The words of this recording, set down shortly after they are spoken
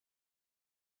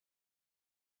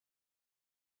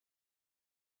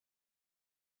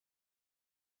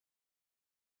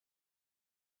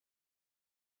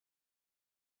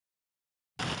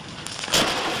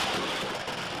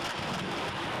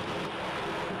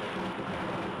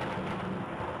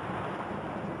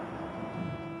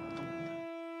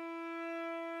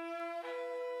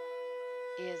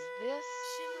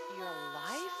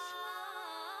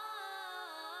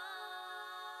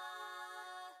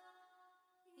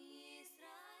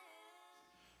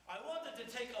wanted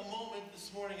to take a moment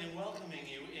this morning in welcoming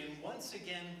you in once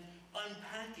again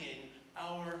unpacking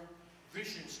our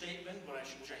vision statement,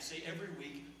 which I say every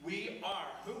week. We are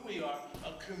who we are,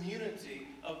 a community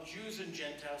of Jews and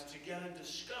Gentiles together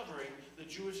discovering the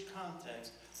Jewish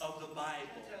context of the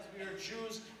Bible. We are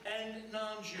Jews and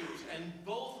non-Jews, and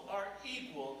both are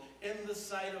equal in the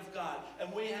sight of God.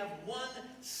 And we have one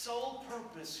sole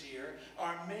purpose here.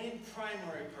 Our main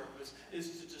primary purpose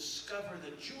is to discover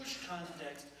the Jewish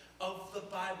context of the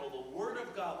Bible, the Word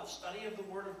of God, the study of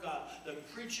the Word of God, the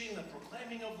preaching, the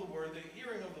proclaiming of the Word, the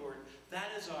hearing of the Word. That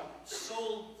is our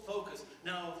sole focus.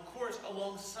 Now, of course,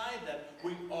 alongside that,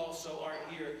 we also are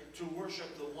here to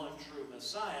worship the one true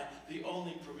Messiah, the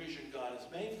only provision God has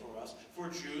made for us, for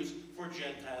Jews, for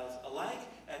Gentiles alike,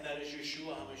 and that is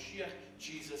Yeshua HaMashiach,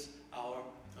 Jesus, our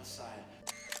Messiah.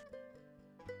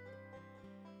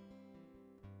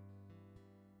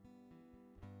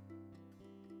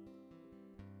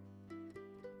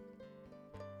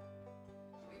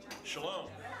 Shalom.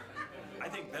 I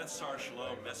think Beth Sar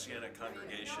Shalom Messianic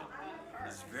congregation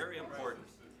is very important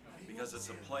because it's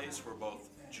a place where both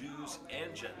Jews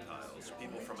and Gentiles,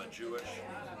 people from a Jewish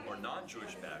or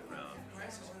non-Jewish background,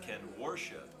 can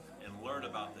worship and learn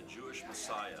about the Jewish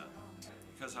Messiah,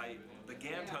 because I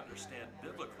began to understand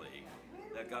biblically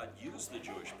that God used the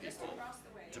Jewish people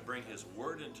to bring His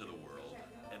Word into the world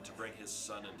and to bring His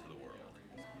Son into the world.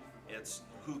 It's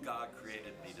who God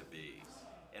created me to be.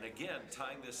 And again,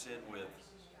 tying this in with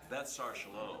Beth Sar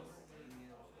Shalom.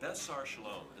 Beth Sar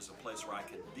Shalom is a place where I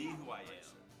can be who I am.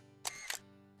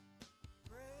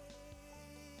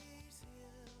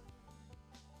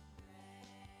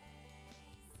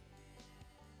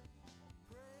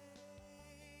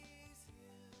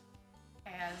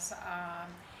 As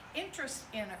interest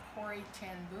in a Corrie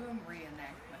ten Boom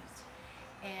reenactment.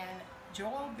 And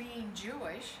Joel being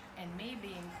Jewish and me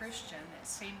being Christian, it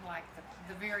seemed like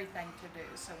the very thing to do.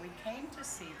 So we came to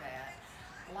see that,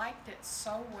 liked it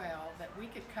so well that we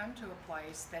could come to a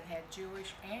place that had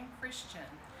Jewish and Christian,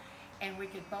 and we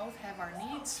could both have our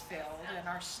needs filled in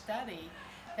our study,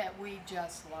 that we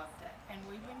just loved it. And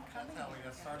we've been coming. That's how we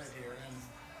got started here.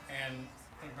 And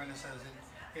like Brenda says,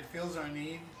 it fills our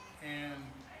need, and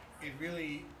it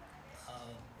really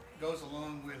goes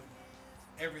along with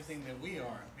everything that we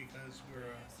are, because we're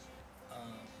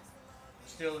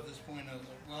still at this point of,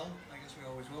 well, I guess we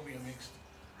always will be a mixed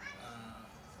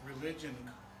religion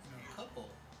couple.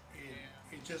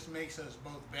 It just makes us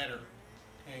both better,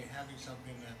 having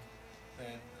something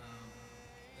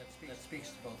that speaks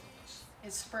to both of us.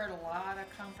 It spurred a lot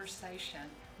of conversation,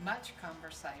 much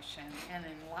conversation, and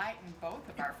enlightened both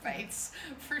of our faiths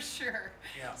for sure.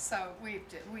 Yeah. So we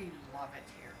love it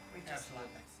here. We just Absolutely.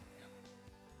 love it.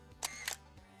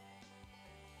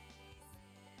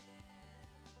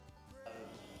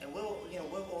 And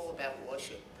we're all about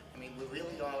worship. I mean, we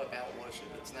really are about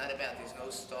worship. It's not about, there's no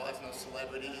stars, no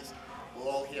celebrities. We're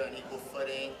all here on equal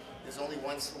footing. There's only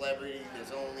one celebrity.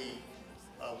 There's only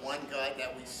one God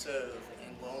that we serve,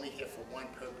 and we're only here for one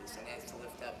purpose, and that's to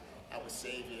lift up our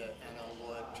Savior and our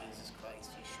Lord Jesus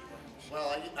Christ, Yeshua.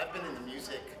 Well, I've been in the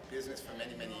music business for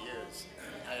many, many years.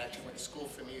 I actually went to school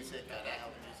for music, got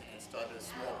out of music, and started a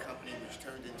small company which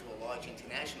turned into a large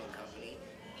international company.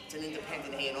 It's an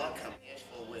independent A&R company,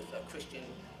 Nashville, with Christian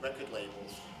record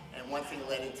labels. And one thing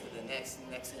led into the next.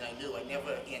 Next thing I knew, I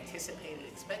never anticipated,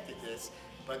 expected this,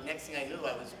 but next thing I knew, I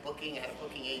had a booking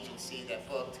agency that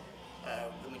booked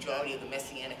the majority of the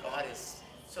Messianic artists.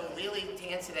 So really, to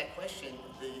answer that question,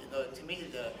 to me,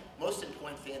 the most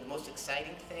important thing, and the most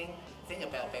exciting thing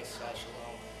about Beth Sar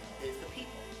Shalom is the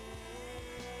people.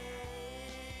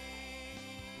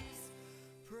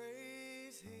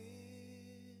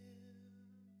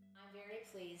 I'm very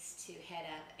pleased to head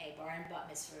up a bar and bat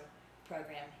mitzvah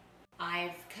program.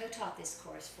 I've co-taught this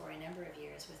course for a number of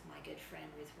years with my good friend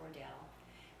Ruth Wardell,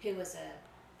 who was a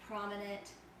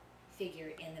prominent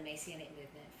figure in the Messianic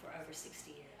movement for over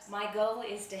 60 years. My goal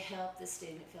is to help the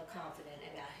student feel confident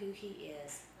about who he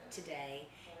is today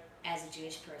as a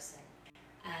Jewish person.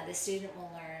 The student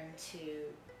will learn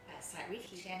to read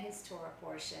his Torah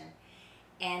portion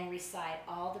and recite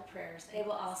all the prayers. They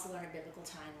will also learn a biblical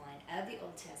timeline of the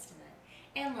Old Testament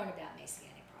and learn about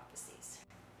Messianic prophecies.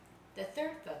 The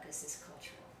third focus is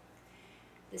cultural.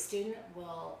 The student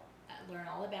will learn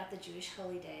all about the Jewish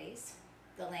holy days,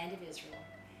 the land of Israel,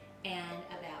 and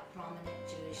about prominent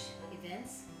Jewish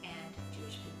events and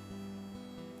Jewish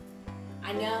people.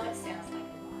 I know it sounds like a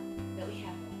lot, but we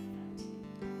have a lot of fun too.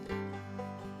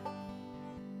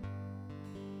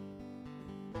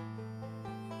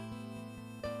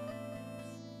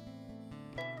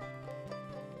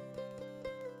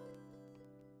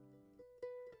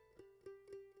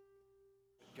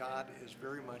 God is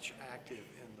very much active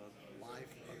in the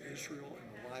life of Israel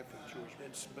and the life of Jewish.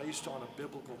 It's based on a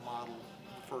biblical model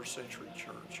of the first century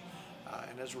church.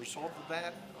 And as a result of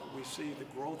that, we see the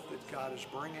growth that God is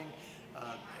bringing,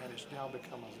 and it's now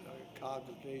become a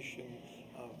congregation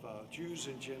of Jews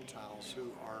and Gentiles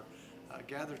who are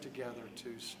gathered together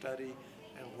to study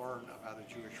and learn about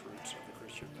the Jewish roots of the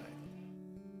Christian faith.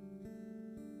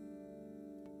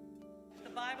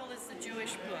 The Bible is the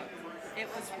Jewish book. It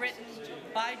was written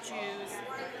by Jews,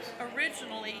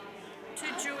 originally to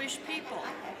Jewish people.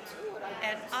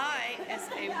 And I, as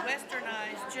a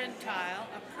westernized Gentile,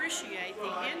 appreciate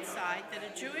the insight that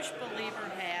a Jewish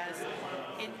believer has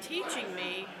in teaching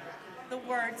me the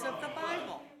words of the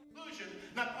Bible.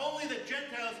 Not only that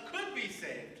Gentiles could be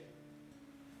saved,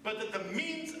 but that the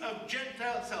means of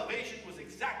Gentile salvation was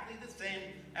exactly the same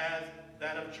as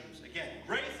that of Jews. Again,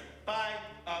 grace by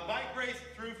grace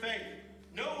through faith.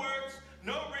 No works,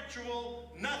 no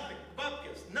ritual, nothing.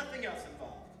 Bupkis, nothing else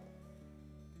involved.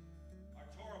 Our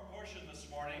Torah portion this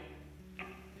morning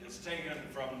is taken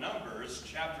from Numbers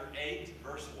chapter 8,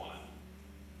 verse 1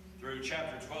 through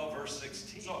chapter 12, verse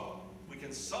 16. So we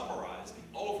can summarize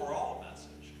the overall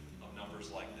message of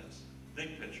Numbers like this.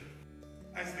 Big picture.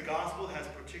 As the gospel has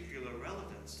particular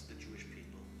relevance to the Jewish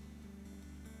people,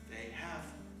 they have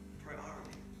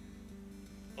priority.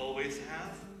 Always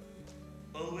have,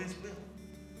 always will.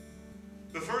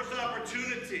 The first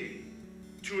opportunity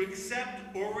to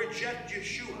accept or reject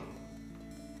Yeshua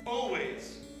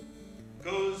always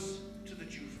goes to the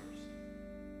Jew first.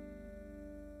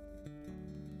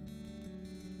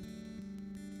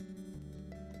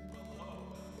 Well, hello.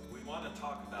 We want to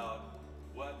talk about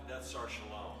what Beth Sar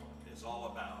Shalom is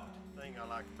all about. The thing I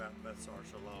like about Beth Sar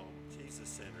Shalom,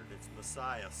 Jesus-centered, it's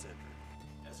Messiah-centered.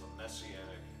 As a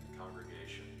messianic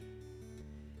congregation.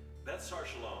 Beth Sar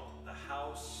Shalom, the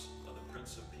house of the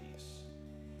Prince of Peace,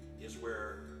 is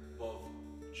where both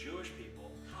Jewish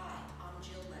people. Hi, I'm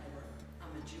Jill Lederer. I'm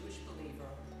a Jewish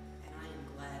believer, and I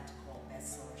am glad to call Beth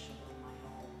Sar Shalom my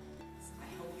home. I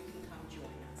hope you can come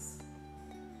join us.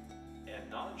 And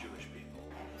non-Jewish people.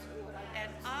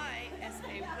 And I, as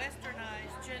a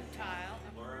westernized Gentile,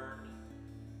 learn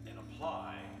and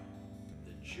apply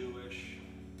the Jewish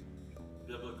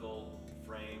biblical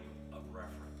frame of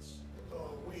reference.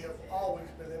 We have always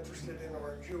been interested in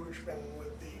our Jewish family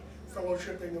with the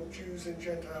fellowshipping of Jews and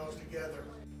Gentiles together.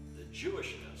 The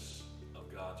Jewishness of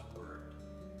God's Word,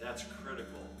 that's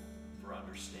critical for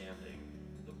understanding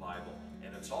the Bible,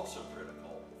 and it's also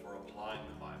critical for applying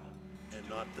the Bible. And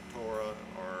not the Torah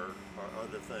or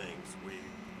other things. We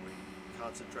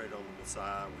concentrate on the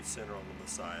Messiah, we center on the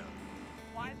Messiah.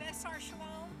 Why Beth Sar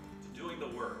Shalom? Doing the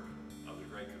work of the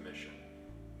Great Commission,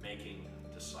 making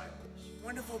disciples.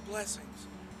 Wonderful blessings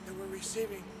that we're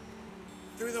receiving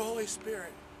through the Holy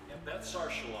Spirit. At Beth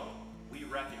Sar Shalom, we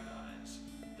recognize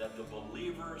that the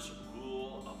believer's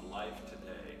rule of life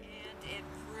today, and it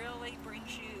really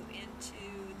brings you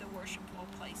into the worshipful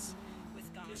place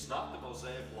with God. It's not the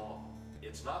Mosaic law,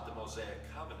 it's not the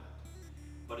Mosaic covenant,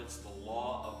 but it's the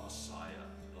law of Messiah,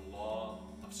 the law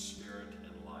of spirit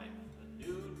and life. The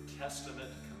New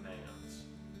Testament commands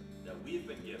that we've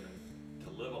been given to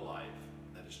live a life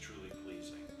that is truly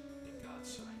pleasing in God's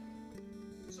sight.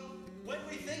 So when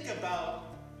we think about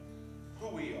who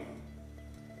we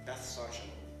are, Beth Sar Shalom,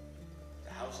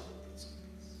 the house of the Prince of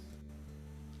Peace,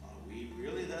 are we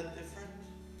really that different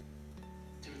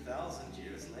 2,000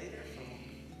 years later from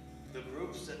the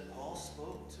groups that Paul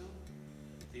spoke to?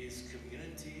 These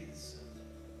communities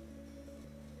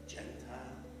of Gentiles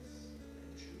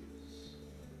and Jews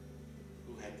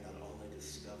who had not only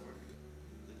discovered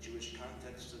the Jewish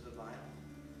context of the Bible,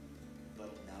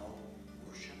 but now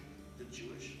worship the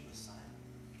Jewish Messiah.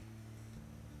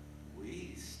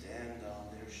 We stand on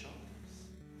their shoulders.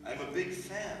 I'm a big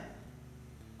fan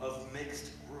of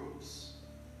mixed groups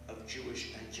of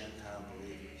Jewish and Gentile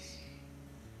believers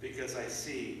because I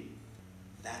see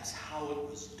that's how it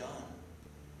was done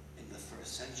in the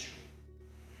first century.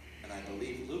 And I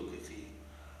believe Luke, if he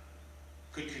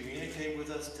could communicate with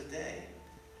us today,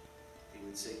 he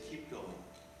would say, keep going,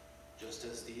 just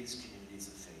as these communities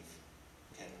of faith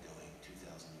kept going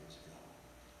 2,000 years ago.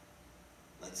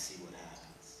 Let's see what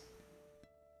happens.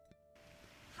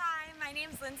 Hi, my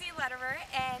name's Lindsay Lederer,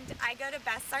 and I go to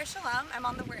Beth Sar Shalom. I'm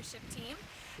on the worship team,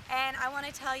 and I want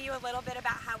to tell you a little bit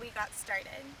about how we got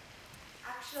started.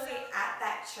 Actually, at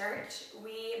that church,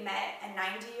 we met a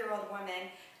 90-year-old woman,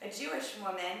 a Jewish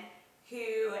woman,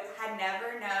 who had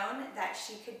never known that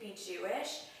she could be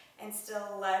Jewish and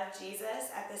still love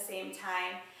Jesus at the same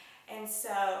time. And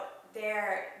so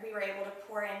there we were able to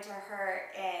pour into her,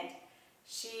 and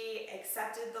she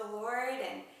accepted the Lord,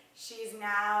 and she's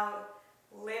now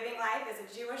living life as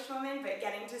a Jewish woman, but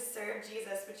getting to serve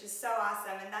Jesus, which is so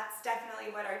awesome, and that's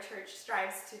definitely what our church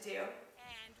strives to do.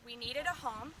 And we needed a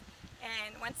home,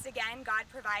 and once again, God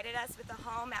provided us with a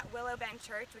home at Willow Bend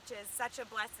Church, which is such a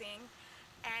blessing.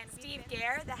 And Steve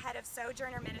Gare, the head of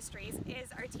Sojourner Ministries, is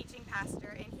our teaching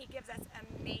pastor, and he gives us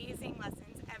amazing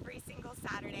lessons every single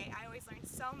Saturday. I always learn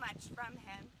so much from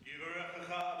him.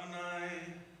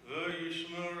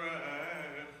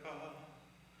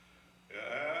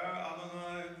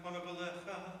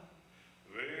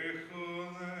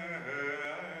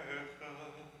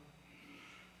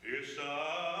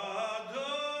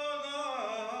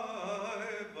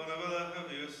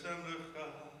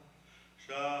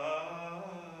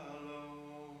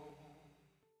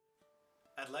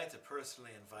 I'd like to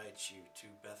personally invite you to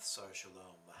Beth Sar Shalom,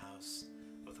 the house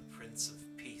of the Prince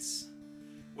of Peace.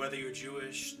 Whether you're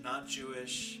Jewish, not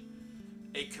Jewish,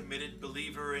 a committed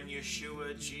believer in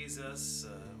Yeshua, Jesus,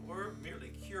 or merely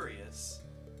curious,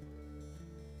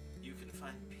 you can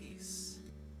find peace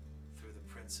through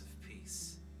the Prince of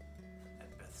Peace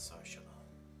at Beth Sar Shalom.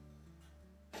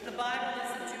 The Bible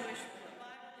is a Jewish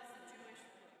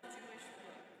book.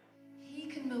 He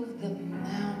can move the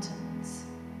mountains.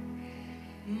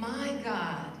 My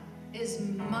God is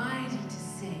mighty to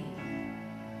save.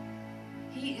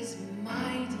 He is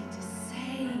mighty to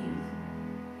save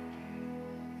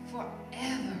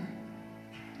forever.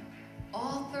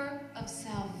 Author of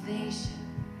salvation.